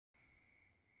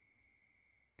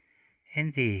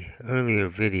In the earlier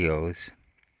videos,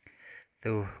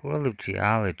 the world of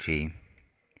geology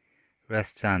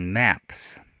rests on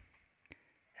maps,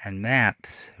 and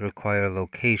maps require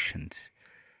locations,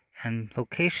 and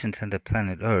locations on the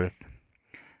planet Earth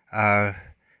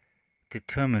are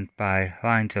determined by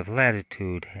lines of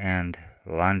latitude and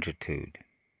longitude,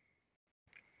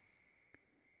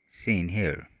 seen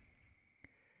here.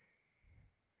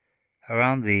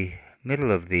 Around the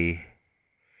middle of the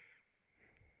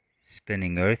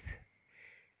spinning Earth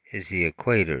is the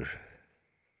equator,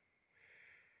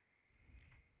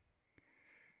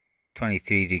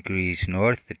 23 degrees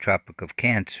north, the Tropic of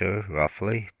Cancer,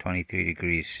 roughly, 23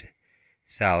 degrees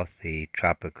south, the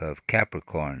Tropic of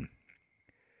Capricorn.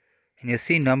 And you'll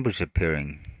see numbers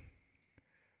appearing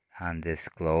on this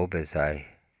globe as I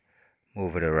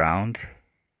move it around.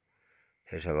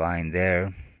 There's a line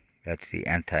there. That's the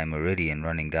anti-meridian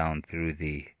running down through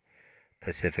the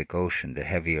Pacific Ocean, the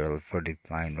heavier vertical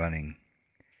line running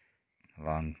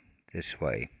along this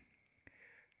way.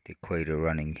 The equator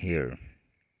running here.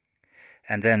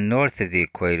 And then north of the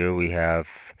equator we have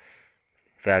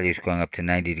values going up to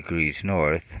 90 degrees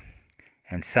north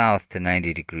and south to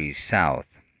 90 degrees south.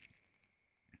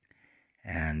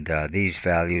 And these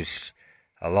values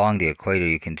along the equator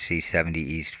you can see 70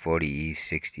 east, 40 east,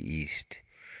 60 east.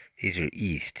 These are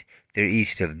east. They're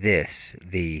east of this,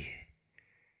 the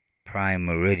prime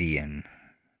meridian.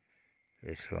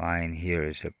 This line here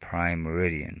is a prime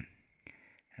meridian.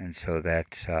 And so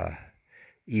that's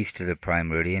east of the prime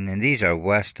meridian, and these are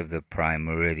west of the prime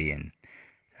meridian.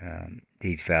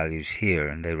 These values here,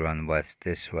 and they run west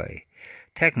this way.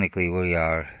 Technically we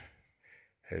are,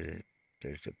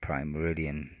 there's the prime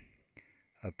meridian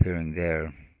appearing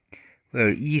there.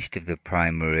 We're east of the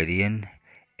prime meridian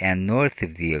and north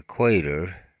of the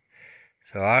equator.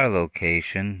 So our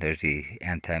location, there's the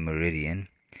anti-meridian.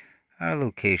 Our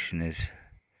location is,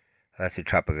 that's the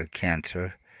Tropic of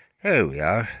Cancer. There we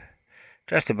are,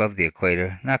 just above the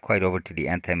equator, not quite over to the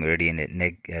anti-meridian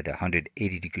at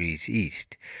 180 degrees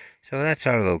east. So that's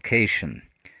our location,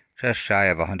 just shy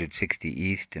of 160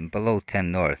 east and below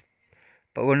 10 north.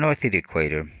 But we're north of the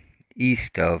equator,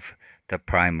 east of the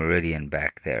prime meridian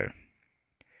back there.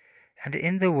 And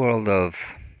in the world of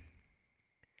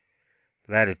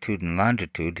latitude and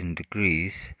longitude in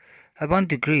degrees, 1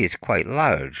 degree is quite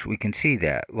large. We can see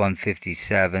that,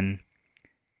 157,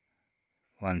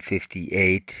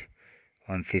 158,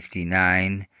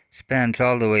 159, spans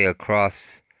all the way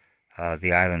across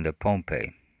the island of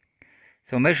Pohnpei.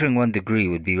 So measuring 1 degree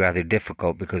would be rather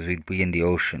difficult because we'd be in the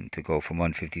ocean to go from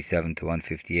 157 to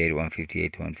 158, or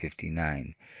 158 to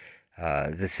 159.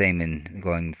 The same in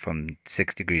going from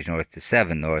 6 degrees north to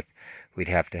 7 north, we'd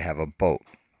have to have a boat.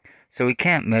 So we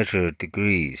can't measure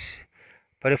degrees.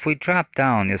 But if we drop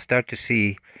down, you'll start to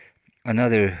see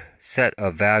another set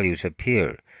of values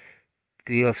appear.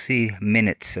 You'll see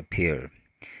minutes appear.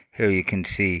 Here you can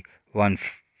see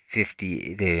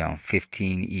 150,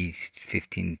 15 east,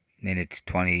 15 minutes,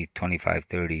 20, 25,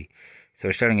 30. So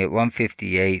we're starting at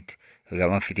 158. We got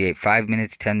 158, 5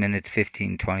 minutes, 10 minutes,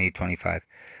 15, 20, 25.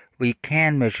 We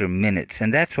can measure minutes,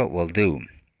 and that's what we'll do.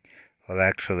 We'll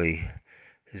actually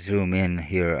zoom in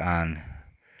here on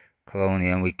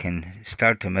Colonia, and we can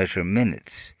start to measure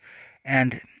minutes.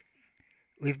 And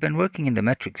we've been working in the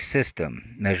metric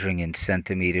system, measuring in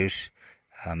centimeters,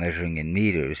 measuring in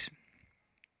meters.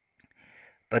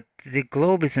 But the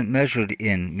globe isn't measured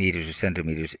in meters or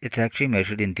centimeters. It's actually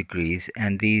measured in degrees,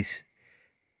 and this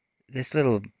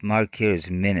little mark here is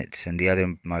minutes, and the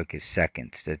other mark is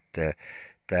seconds.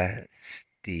 That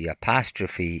the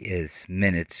apostrophe is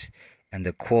minutes, and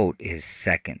the quote is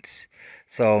seconds.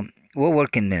 So we'll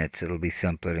work in minutes. It'll be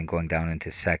simpler than going down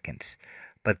into seconds.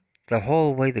 But the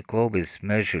whole way the globe is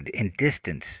measured in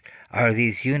distance are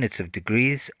these units of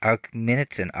degrees,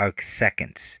 arcminutes, and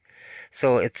arcseconds.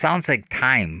 So it sounds like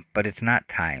time, but it's not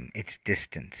time. It's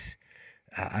distance.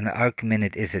 An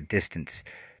arcminute is a distance.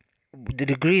 The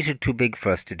degrees are too big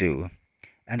for us to do,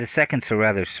 and the seconds are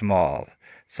rather small.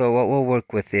 So what we'll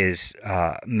work with is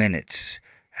minutes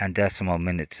and decimal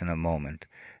minutes in a moment.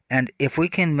 And if we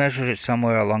can measure it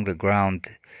somewhere along the ground,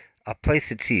 a place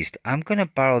that's east, I'm going to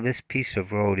borrow this piece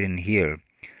of road in here,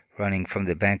 running from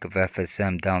the bank of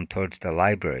FSM down towards the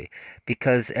library,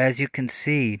 because as you can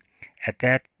see,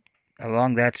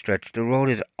 along that stretch, the road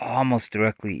is almost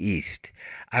directly east.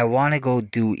 I want to go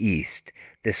due east.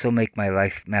 This will make my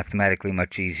life mathematically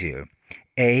much easier.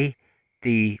 A,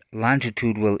 the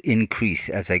longitude will increase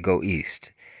as I go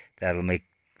east. That'll make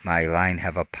my line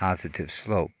have a positive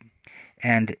slope.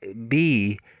 And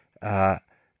B,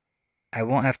 I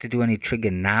won't have to do any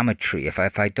trigonometry. If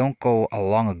I don't go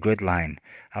along a grid line,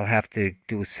 I'll have to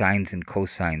do sines and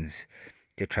cosines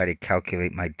to try to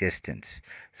calculate my distance.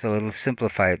 So it'll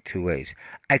simplify it two ways.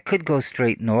 I could go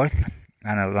straight north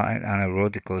on a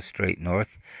road that goes straight north,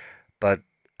 but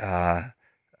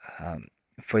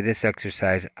for this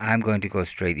exercise, I'm going to go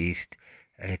straight east.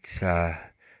 It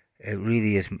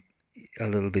really is a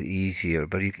little bit easier,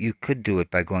 but you could do it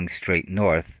by going straight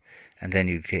north, and then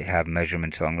you could have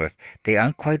measurements along north. They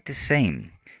aren't quite the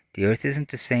same. The Earth isn't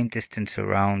the same distance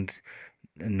around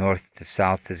north to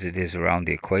south as it is around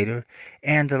the equator,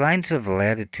 and the lines of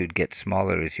latitude get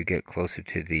smaller as you get closer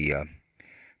to the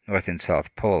north and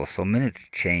south pole, so minutes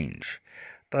change.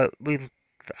 But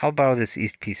I'll borrow this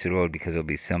east piece of road because it'll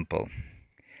be simple.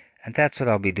 And that's what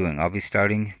I'll be doing. I'll be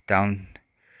starting down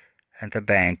at the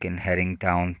bank and heading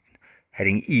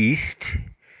east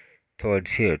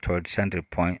towards here, towards center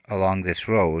point along this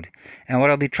road. And what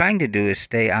I'll be trying to do is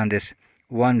stay on this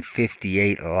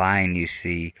 158 line you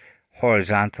see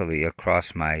horizontally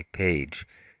across my page,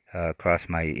 across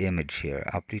my image here.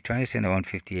 I'll be trying to stay in the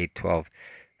 158.12,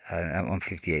 not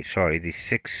 158, sorry, the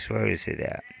 6, where is it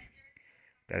at?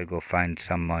 Gotta go find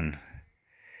someone.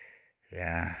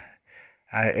 Yeah.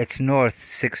 It's north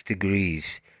 6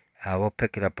 degrees. We'll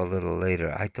pick it up a little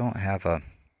later. I don't have a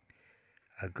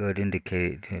good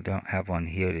indicator. I don't have one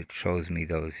here that shows me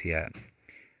those yet.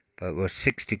 But we're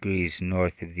 6 degrees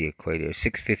north of the equator.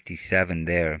 657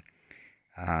 there.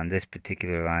 On this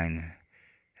particular line,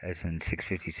 as in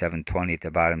 657.20 at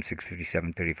the bottom,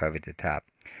 657.35 at the top.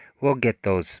 We'll get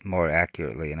those more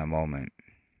accurately in a moment.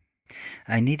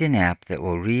 I need an app that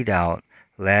will read out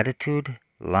latitude,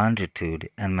 longitude,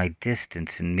 and my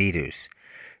distance in meters.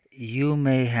 You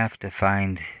may have to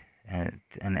find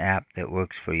an app that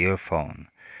works for your phone.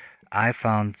 I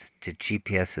found the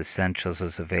GPS Essentials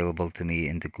is available to me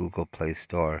in the Google Play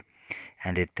Store,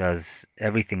 and it does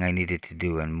everything I needed to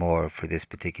do and more for this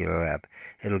particular app.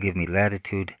 It'll give me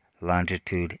latitude,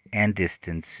 longitude, and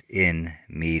distance in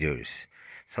meters.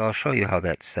 So I'll show you how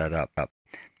that's set up.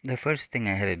 The first thing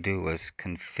I had to do was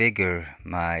configure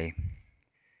my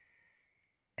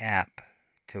app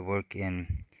to work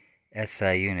in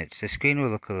SI units. The screen will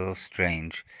look a little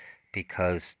strange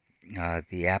because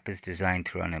the app is designed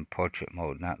to run in portrait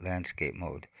mode, not landscape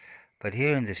mode. But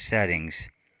here in the settings,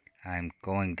 I'm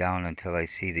going down until I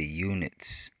see the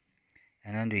units.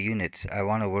 And under units, I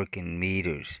want to work in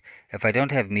meters. If I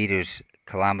don't have meters,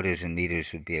 kilometers and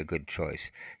meters would be a good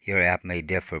choice. Your app may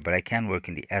differ, but I can work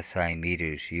in the SI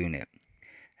meters unit.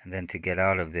 And then to get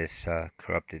out of this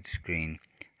corrupted screen,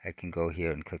 I can go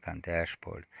here and click on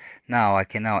dashboard. Now I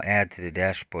can now add to the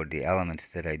dashboard the elements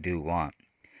that I do want.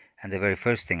 And the very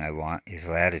first thing I want is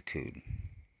latitude.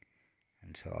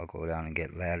 And so I'll go down and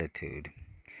get latitude.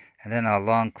 And then I'll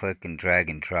long click and drag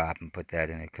and drop and put that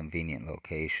in a convenient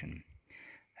location.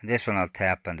 And this one I'll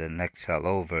tap on the next cell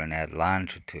over and add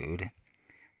longitude.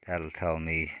 That'll tell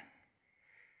me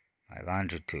my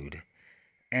longitude.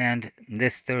 And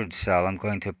this third cell I'm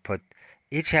going to put,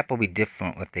 each app will be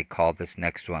different what they call this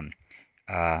next one.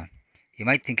 You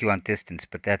might think you want distance,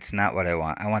 but that's not what I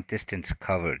want. I want distance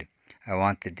covered. I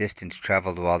want the distance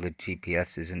traveled while the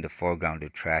GPS is in the foreground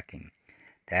of tracking.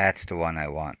 That's the one I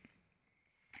want.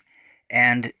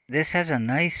 And this has a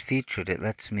nice feature that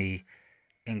lets me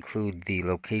include the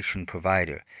location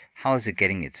provider. How is it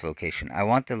getting its location? I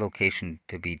want the location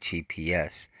to be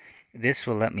GPS. This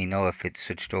will let me know if it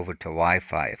switched over to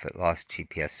Wi-Fi, if it lost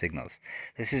GPS signals.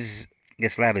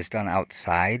 This lab is done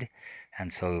outside,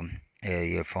 and so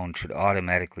your phone should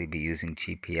automatically be using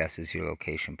GPS as your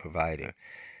location provider.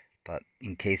 But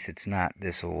in case it's not,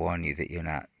 this will warn you that you're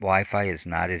not. Wi-Fi is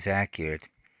not as accurate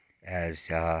as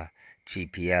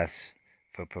GPS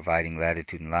for providing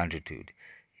latitude and longitude.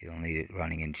 You'll need it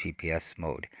running in GPS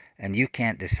mode. And you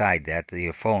can't decide that,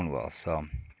 your phone will. So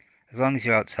as long as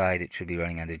you're outside, it should be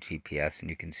running under GPS, and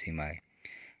you can see my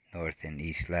north and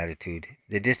east latitude.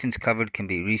 The distance covered can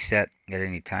be reset at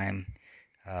any time.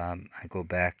 I go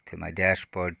back to my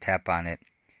dashboard, tap on it,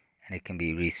 and it can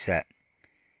be reset.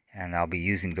 And I'll be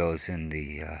using those in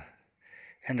the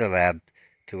lab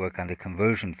to work on the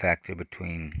conversion factor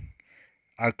between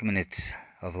arcminutes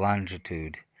of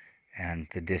longitude and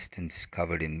the distance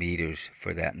covered in meters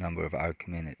for that number of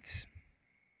arcminutes.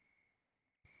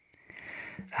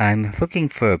 I'm looking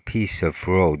for a piece of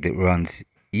road that runs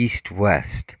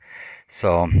east-west.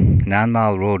 So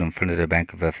 9-mile road in front of the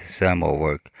Bank of FSM will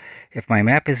work. If my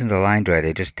map isn't aligned right,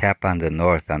 I just tap on the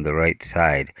north on the right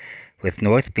side. With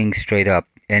north being straight up,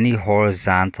 any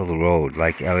horizontal road,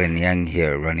 like Ellen Yang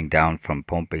here, running down from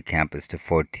Pohnpei campus to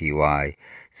Fort TY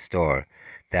store,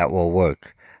 that will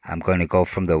work. I'm going to go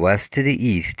from the west to the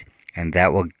east and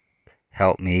that will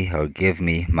help me or give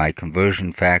me my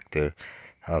conversion factor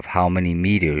of how many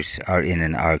meters are in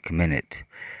an arcminute.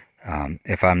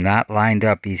 If I'm not lined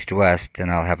up east-west, then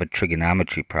I'll have a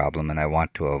trigonometry problem, and I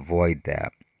want to avoid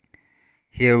that.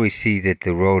 Here we see that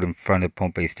the road in front of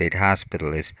Pohnpei State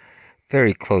Hospital is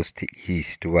very close to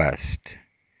east-west.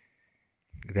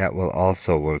 That will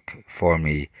also work for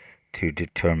me to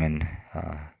determine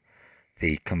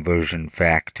the conversion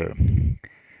factor.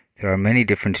 There are many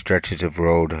different stretches of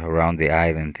road around the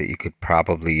island that you could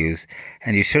probably use,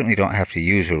 and you certainly don't have to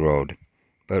use a road,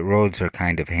 but roads are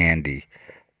kind of handy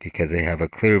because they have a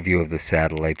clear view of the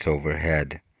satellites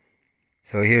overhead.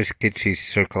 So here's Physci's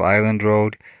Circle Island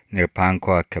Road near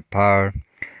Panqua Kapar.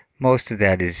 Most of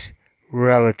that is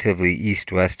relatively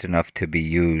east-west enough to be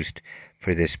used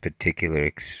for this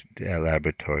particular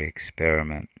laboratory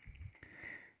experiment,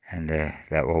 and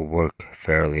that will work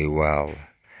fairly well.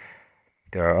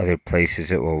 There are other places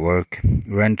that will work.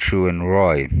 Renchu and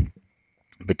Roy.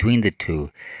 Between the two,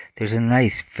 there's a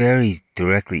nice, very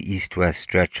directly east-west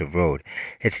stretch of road.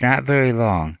 It's not very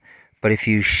long, but if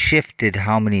you shifted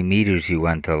how many meters you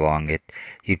went along it,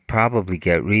 you'd probably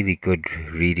get really good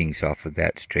readings off of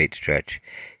that straight stretch.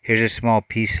 Here's a small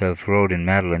piece of road in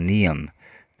Madeleine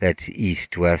that's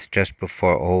east-west, just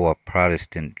before Owa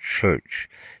Protestant Church.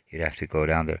 You'd have to go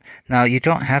down there. Now, you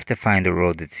don't have to find a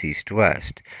road that's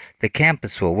east-west. The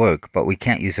campus will work, but we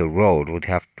can't use a road. We'll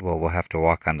have to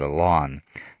walk on the lawn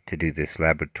to do this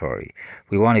laboratory.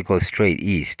 We want to go straight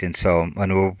east, and so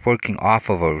when we're working off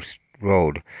of a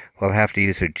road, we'll have to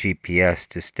use our GPS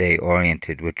to stay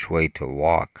oriented which way to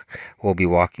walk. We'll be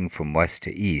walking from west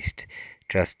to east,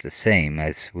 just the same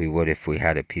as we would if we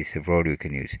had a piece of road we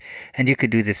can use. And you could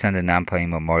do this on the Nampai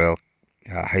Memorial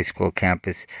High School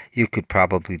campus. You could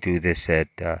probably do this at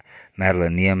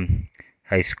Madeleine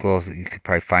High School. You could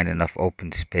probably find enough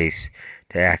open space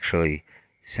to actually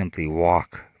simply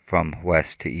walk from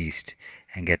west to east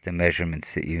and get the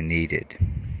measurements that you needed.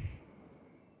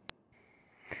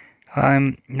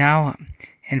 I'm now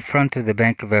in front of the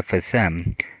Bank of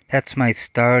FSM. That's my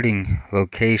starting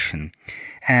location,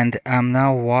 and I'm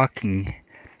now walking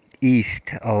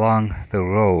east along the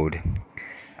road.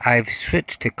 I've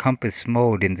switched to compass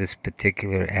mode in this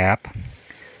particular app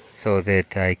so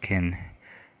that I can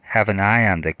have an eye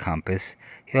on the compass.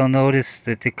 You'll notice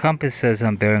that the compass says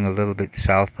I'm bearing a little bit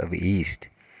south of east,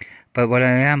 but what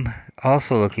I am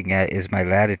also looking at is my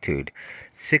latitude,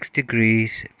 6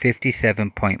 degrees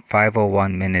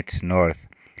 57.501 minutes north.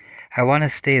 I want to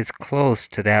stay as close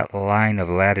to that line of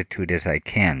latitude as I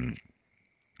can,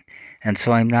 and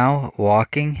so I'm now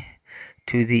walking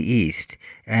to the east,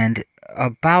 and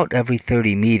about every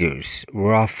 30 meters,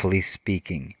 roughly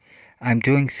speaking, I'm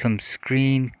doing some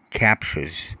screen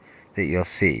captures that you'll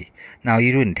see. Now,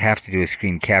 you wouldn't have to do a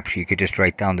screen capture. You could just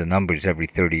write down the numbers every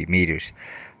 30 meters.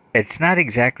 It's not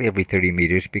exactly every 30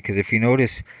 meters, because if you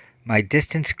notice, my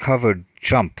distance covered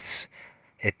jumps.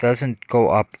 It doesn't go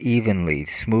up evenly,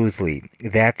 smoothly.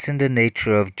 That's in the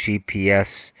nature of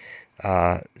GPS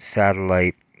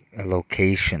satellite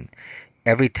location.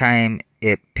 Every time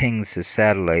it pings the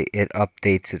satellite, it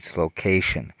updates its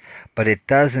location. But it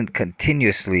doesn't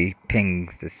continuously ping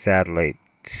the satellite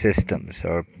systems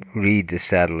or read the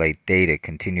satellite data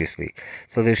continuously.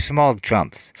 So there's small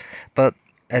jumps. But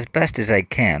as best as I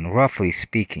can, roughly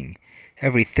speaking,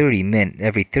 every 30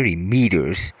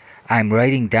 meters, I'm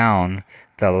writing down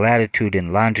the latitude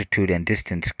and longitude and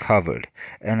distance covered.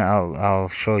 And I'll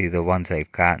show you the ones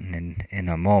I've gotten in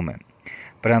a moment.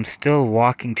 But I'm still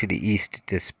walking to the east at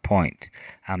this point.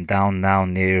 I'm down now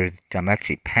I'm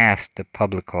actually past the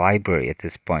public library at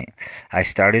this point. I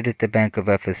started at the Bank of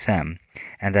FSM,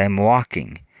 and I'm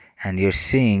walking, and you're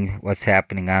seeing what's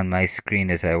happening on my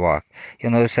screen as I walk.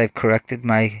 You'll notice I've corrected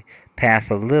my path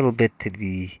a little bit to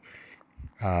the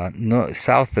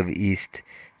south of east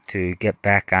to get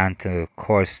back onto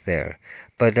course there.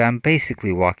 But I'm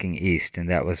basically walking east, and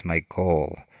that was my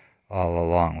goal all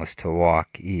along, was to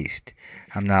walk east.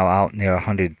 I'm now out near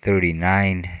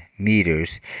 139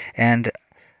 meters, and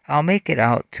I'll make it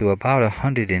out to about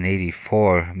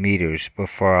 184 meters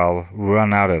before I'll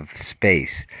run out of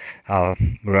space. I'll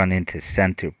run into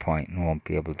center point and won't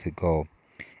be able to go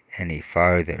any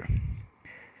farther.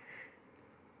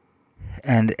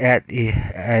 And at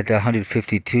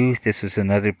 152, this is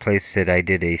another place that I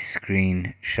did a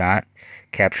screenshot,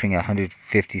 capturing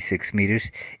 156 meters.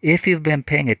 If you've been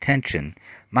paying attention,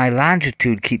 my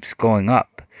longitude keeps going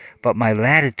up, but my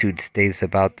latitude stays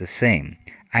about the same.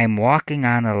 I'm walking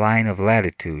on a line of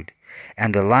latitude,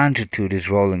 and the longitude is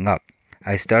rolling up.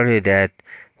 I started at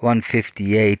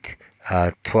 158,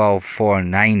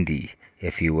 12,490,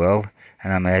 if you will.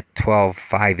 and I'm at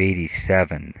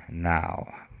 12,587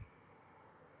 now.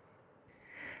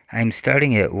 I'm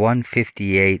starting at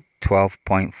 158,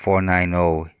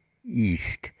 12.490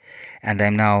 east, and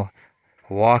I'm now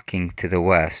walking to the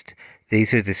west.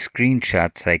 These are the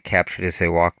screenshots I captured as I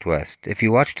walked west. If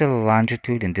you watch to the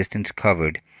longitude and distance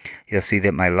covered, you'll see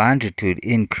that my longitude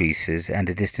increases and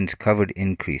the distance covered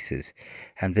increases.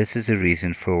 And this is a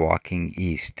reason for walking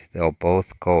east. They'll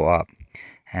both go up.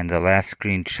 And the last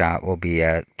screenshot will be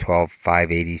at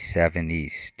 12,587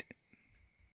 east.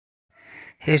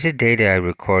 Here's the data I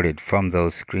recorded from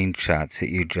those screenshots that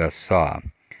you just saw.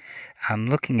 I'm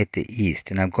looking at the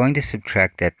east, and I'm going to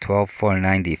subtract that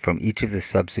 12,490 from each of the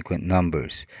subsequent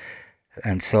numbers.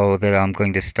 And so that I'm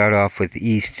going to start off with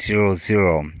east 0,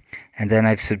 0. And then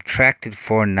I've subtracted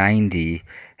 490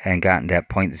 and gotten that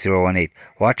 0.018.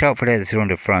 Watch out for that 0 in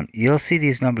the front. You'll see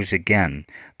these numbers again,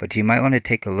 but you might want to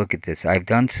take a look at this. I've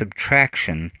done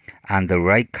subtraction on the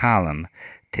right column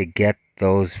to get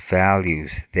those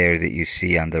values there that you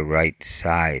see on the right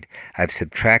side. I've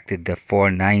subtracted the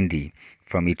 490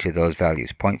 from each of those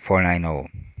values, 0.490.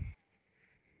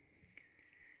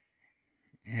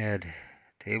 Add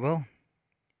table.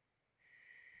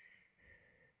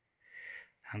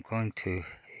 I'm going to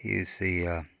use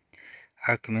the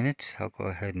arcminutes. I'll go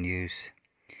ahead and use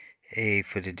A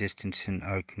for the distance in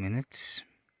arcminutes.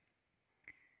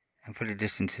 And for the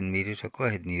distance in meters, I'll go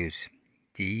ahead and use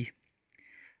D.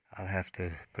 I'll have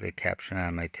to put a caption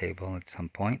on my table at some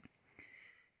point.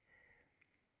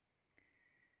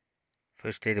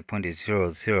 First data point is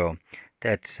 0, 0.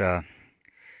 That's 0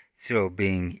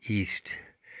 being east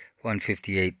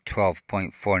 158,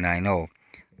 12.490.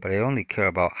 But I only care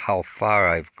about how far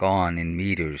I've gone in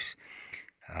meters.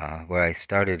 Where I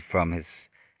started from is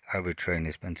arbitrary and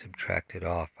has been subtracted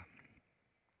off.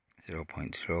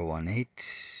 0.018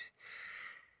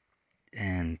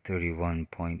 and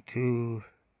 31.2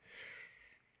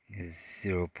 is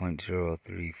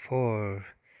 0.034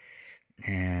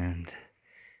 and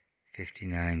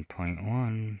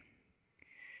 59.1.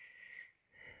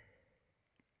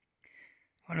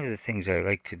 One of the things I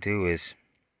like to do is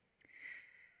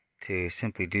to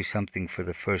simply do something for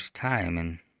the first time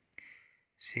and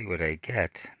see what I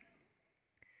get.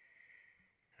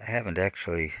 I haven't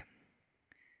actually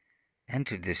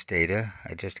entered this data.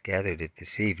 I just gathered it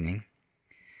this evening.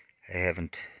 I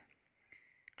haven't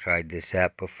tried this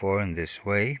app before in this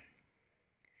way.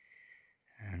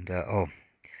 And, oh,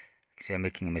 see, I'm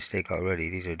making a mistake already.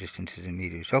 These are distances in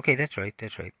meters. Okay, that's right,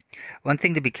 that's right. One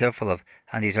thing to be careful of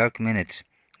on these arcminutes,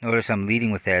 notice I'm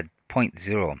leading with that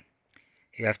 0.0.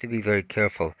 You have to be very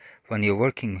careful when you're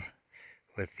working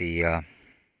with the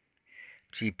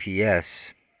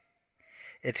GPS.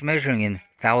 It's measuring in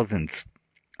thousandths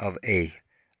of a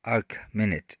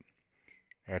arcminute.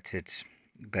 That's its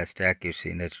best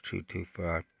accuracy, and that's true too for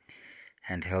our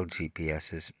handheld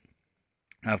GPSs.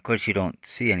 Now, of course, you don't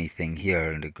see anything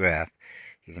here in the graph,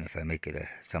 even if I make it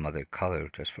some other color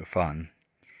just for fun.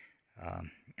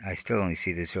 I still only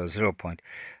see the 0, 0 point.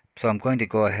 So I'm going to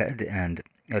go ahead and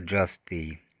adjust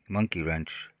the monkey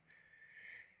wrench.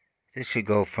 This should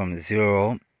go from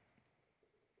 0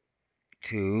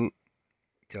 to,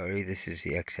 sorry, this is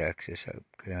the x-axis.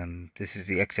 This is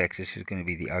the x-axis is going to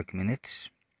be the arcminutes.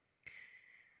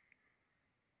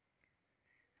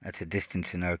 That's a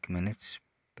distance in arcminutes,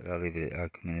 but I'll leave it at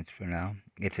arcminutes for now.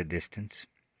 It's a distance.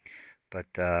 But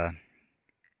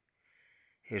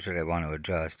here's what I want to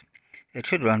adjust. It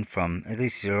should run from at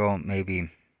least 0, maybe.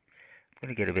 I'm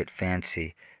going to get a bit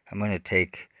fancy. I'm going to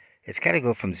take, it's got to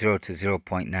go from 0 to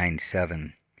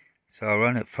 0.97. So I'll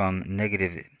run it from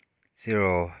negative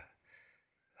 0,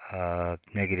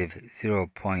 negative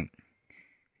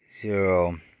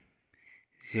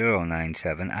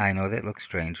 0.0097. I know that looks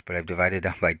strange, but I've divided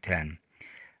down by 10.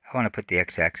 I want to put the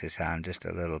x-axis on just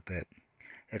a little bit.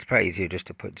 It's probably easier just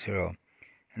to put 0.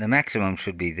 And the maximum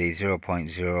should be the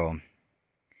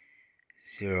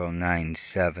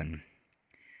 0.0097.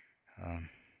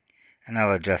 And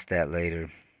I'll adjust that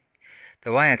later.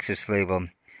 The y-axis label,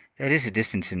 that is a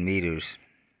distance in meters.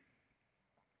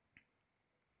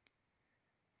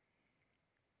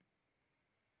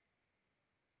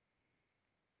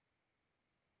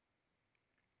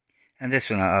 And this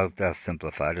one I'll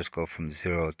simplify. I'll just go from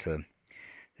 0 to,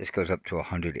 this goes up to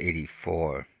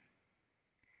 184.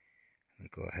 Let me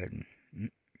go ahead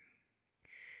and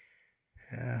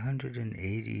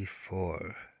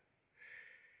 184.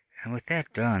 And with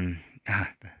that done,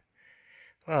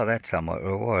 well, that's somewhat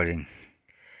rewarding.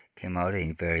 Came out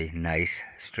a very nice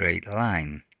straight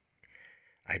line.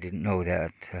 I didn't know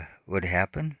that would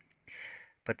happen,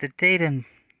 but the data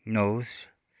knows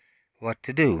what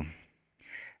to do.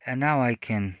 And now I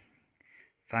can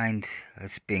find,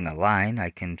 this being a line, I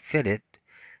can fit it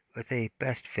with a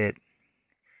best fit,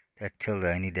 that tilde,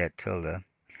 I need that tilde,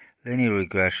 linear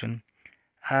regression.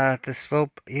 The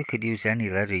slope, you could use any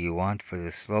letter you want for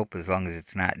the slope as long as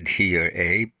it's not D or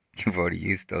A. You've already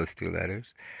used those two letters.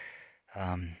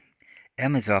 M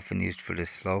is often used for the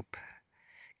slope.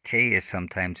 K is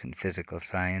sometimes in physical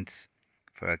science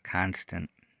for a constant.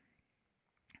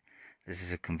 This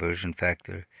is a conversion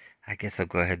factor. I guess I'll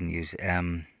go ahead and use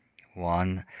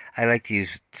M1. I like to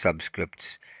use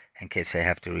subscripts in case I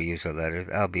have to reuse a letter.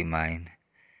 That'll be mine.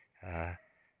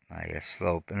 My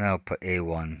slope, and I'll put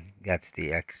A1, that's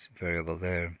the X variable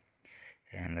there,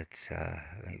 and let's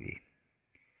maybe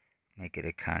make it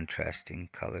a contrasting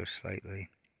color slightly.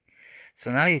 So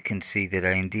now you can see that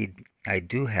I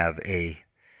do have a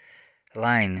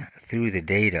line through the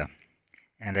data,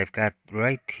 and I've got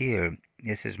right here,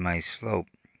 this is my slope,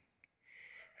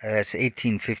 that's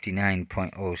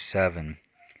 1859.07.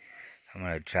 I'm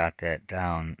going to jot that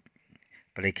down,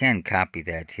 but I can copy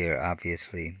that here,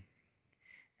 obviously.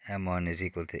 M1 is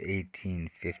equal to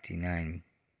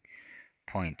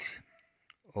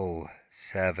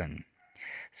 1859.07.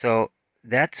 So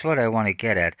that's what I want to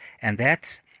get at, and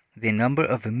that's the number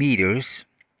of meters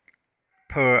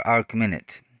per arc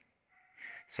minute.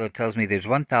 So it tells me there's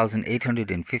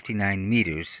 1,859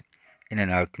 meters in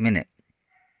an arc minute.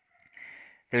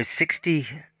 There's 60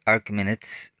 arc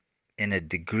minutes in a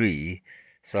degree,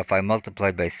 so if I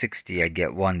multiplied by 60, I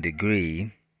get 1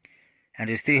 degree. And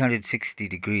there's 360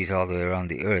 degrees all the way around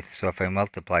the Earth, so if I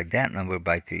multiplied that number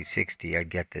by 360, I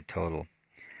get the total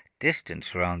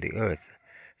distance around the Earth.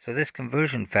 So this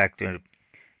conversion factor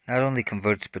not only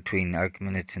converts between arc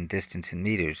minutes and distance in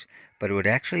meters, but it would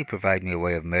actually provide me a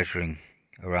way of measuring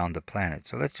around the planet.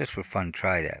 So let's just for fun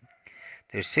try that.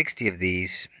 There's 60 of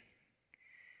these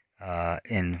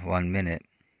in 1 minute.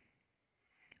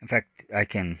 In fact,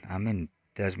 I'm in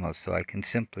Desmos, so I can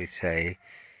simply say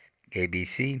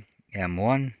ABC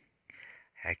M1.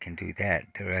 I can do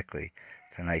that directly.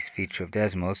 It's a nice feature of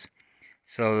Desmos.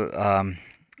 So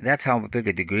that's how big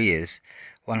a degree is,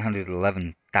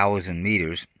 111,000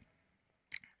 meters.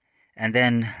 And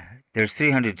then there's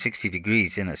 360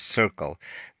 degrees in a circle.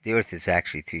 The Earth is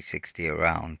actually 360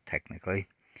 around, technically.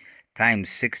 Times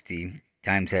 60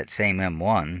 times that same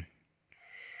M1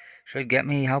 should get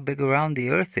me how big around the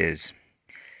Earth is.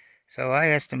 So I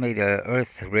estimate a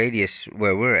Earth radius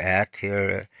where we're at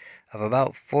here of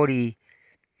about 40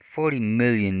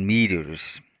 million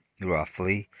meters,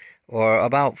 roughly, or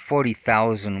about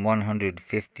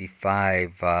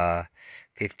 40,155,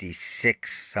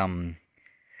 56 some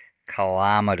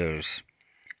kilometers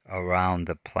around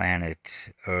the planet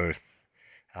Earth.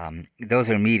 Those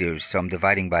are meters, so I'm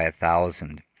dividing by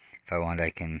 1,000. If I want, I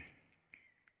can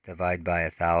divide by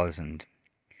 1,000.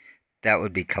 That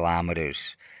would be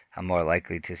kilometers. I'm more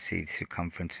likely to see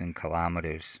circumference in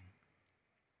kilometers.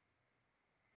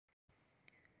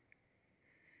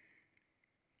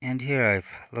 And here I've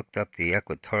looked up the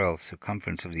equatorial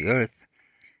circumference of the Earth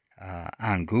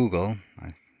on Google,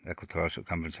 equatorial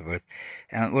circumference of Earth.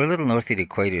 And we're a little north of the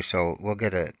equator, so we'll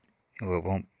get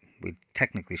we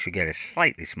technically should get a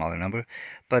slightly smaller number,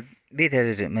 but be that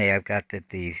as it may, I've got that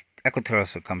the equatorial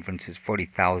circumference is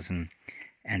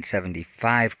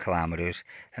 40,075 kilometers,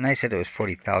 and I said it was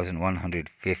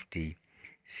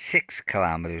 40,156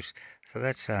 kilometers, so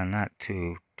that's not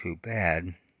too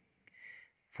bad.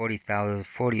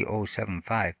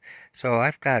 40,075. So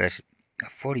I've got a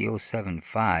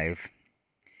 40,075.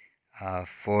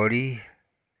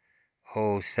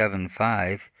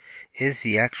 40,075 is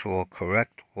the actual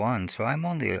correct one. So I'm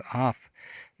only off.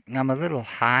 I'm a little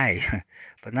high,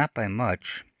 but not by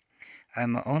much.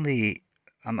 I'm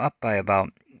up by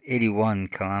about 81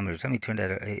 kilometers. Let me turn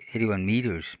that 81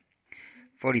 meters.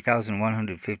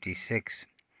 40,156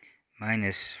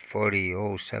 minus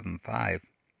 40,075.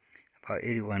 About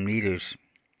 81 meters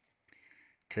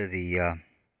to the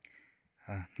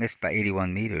missed by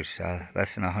 81 meters,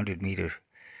 less than 100 meter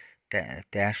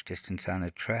dash distance on a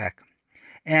track.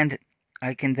 And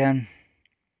I can then,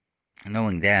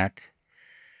 knowing that,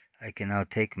 I can now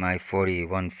take my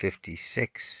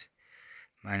 40,156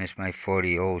 minus my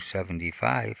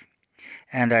 40,075,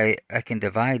 and I can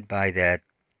divide by that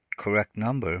correct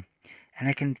number, and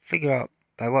I can figure out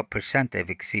by what percent I've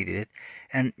exceeded it.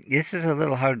 And this is a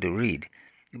little hard to read,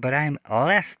 but I'm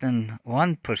less than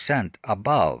 1%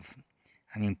 above.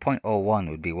 I mean, 0.01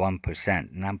 would be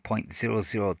 1%, and I'm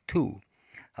 0.002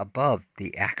 above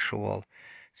the actual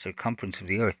circumference of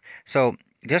the Earth. So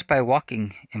just by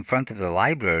walking in front of the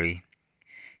library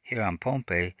here on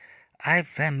Pompeii,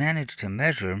 I've managed to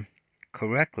measure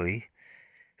correctly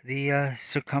the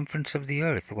circumference of the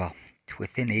Earth. Well, it's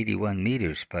within 81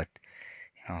 meters, but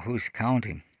who's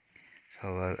counting?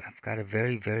 So I've got a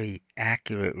very, very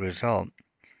accurate result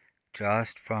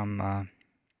just from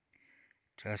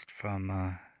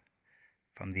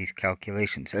these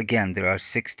calculations. Again, there are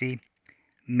 60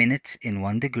 minutes in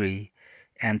 1 degree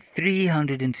and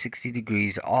 360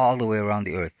 degrees all the way around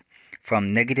the Earth,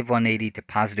 from negative 180 to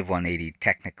positive 180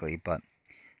 technically, but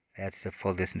that's the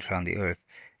full distance around the Earth,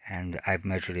 and I've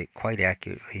measured it quite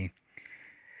accurately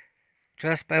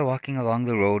just by walking along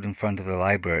the road in front of the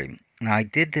library. Now, I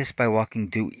did this by walking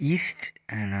due east,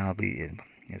 and I'll be,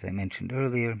 as I mentioned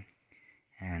earlier,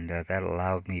 and that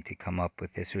allowed me to come up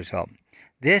with this result.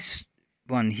 This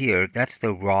one here, that's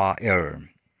the raw error.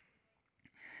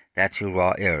 That's your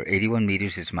raw error. 81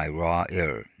 meters is my raw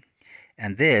error.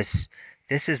 And this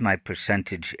is my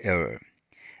percentage error.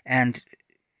 And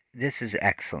this is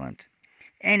excellent.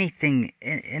 Anything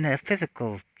in a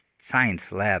physical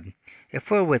science lab,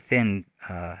 if we're within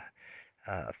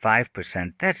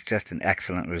 5%, that's just an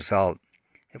excellent result.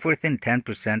 If we're within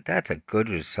 10%, that's a good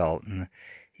result. And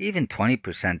even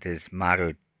 20% is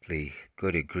moderately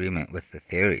good agreement with the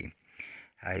theory.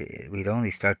 We'd only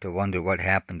start to wonder what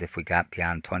happened if we got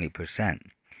beyond 20%.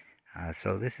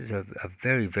 So this is a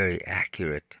very, very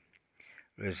accurate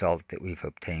result that we've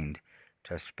obtained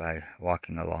just by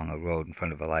walking along a road in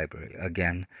front of a library.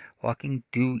 Again, walking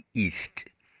due east,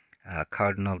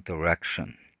 cardinal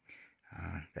direction.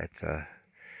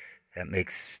 That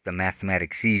makes the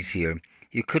mathematics easier.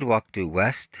 You could walk due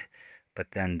west,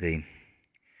 but then the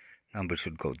numbers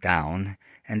would go down.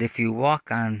 And if you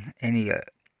walk on any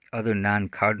other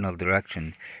non-cardinal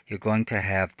direction, you're going to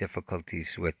have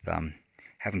difficulties with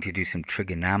having to do some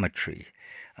trigonometry,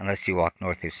 unless you walk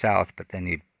north or south, but then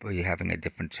you'd be having a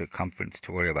different circumference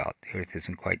to worry about. The Earth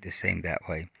isn't quite the same that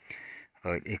way,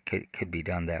 although it could be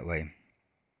done that way.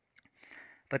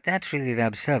 But that's really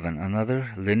lab 7,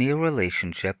 another linear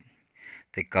relationship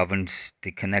that governs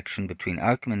the connection between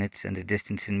arcminutes and the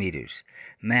distance in meters.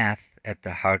 Math at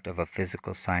the heart of a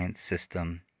physical science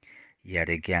system yet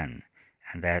again.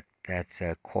 And that's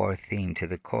a core theme to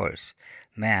the course.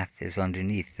 Math is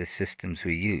underneath the systems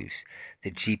we use.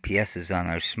 The GPSs on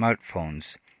our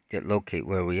smartphones that locate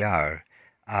where we are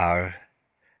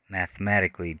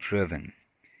mathematically driven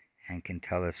and can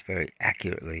tell us very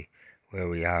accurately where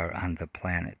we are on the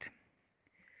planet.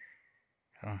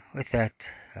 So with that,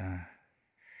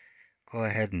 go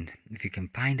ahead, and if you can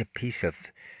find a piece of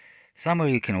somewhere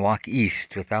you can walk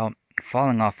east without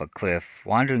falling off a cliff,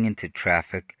 wandering into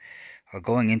traffic, or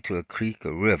going into a creek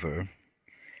or river,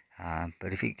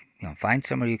 but if you find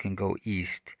somewhere you can go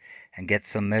east and get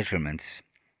some measurements,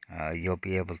 you'll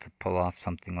be able to pull off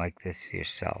something like this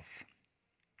yourself.